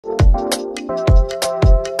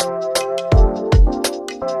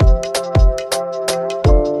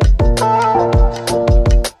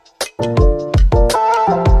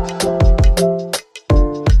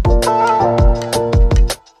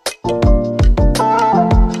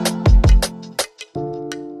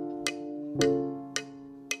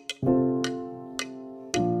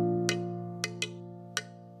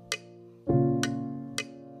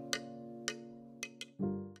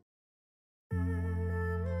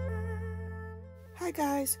Hi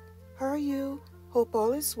guys, how are you? Hope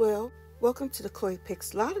all is well. Welcome to the Chloe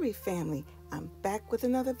Picks Lottery family. I'm back with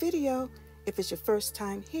another video. If it's your first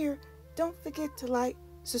time here, don't forget to like,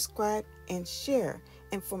 subscribe, and share.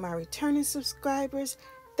 And for my returning subscribers,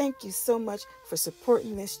 thank you so much for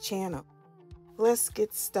supporting this channel. Let's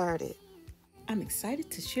get started. I'm excited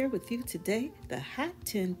to share with you today the Hot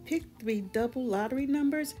 10 Pick 3 double lottery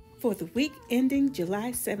numbers for the week ending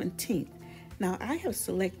July 17th. Now I have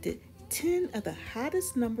selected 10 of the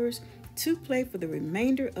hottest numbers to play for the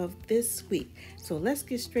remainder of this week. So let's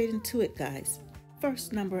get straight into it, guys.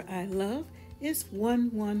 First number I love is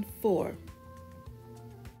 114.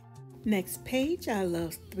 Next page, I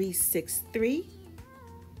love 363.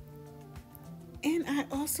 And I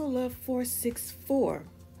also love 464.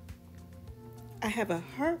 I have a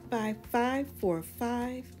heart by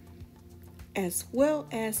 545 as well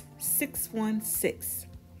as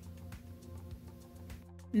 616.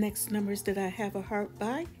 Next numbers that I have a heart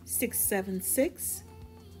by, 676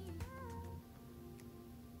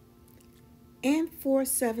 and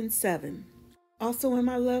 477. Also in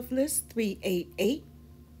my love list, 388,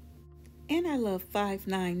 and I love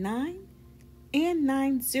 599 and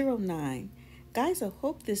 909. Guys, I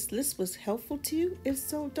hope this list was helpful to you. If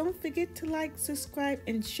so, don't forget to like, subscribe,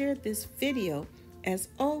 and share this video. As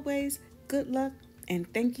always, good luck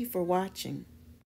and thank you for watching.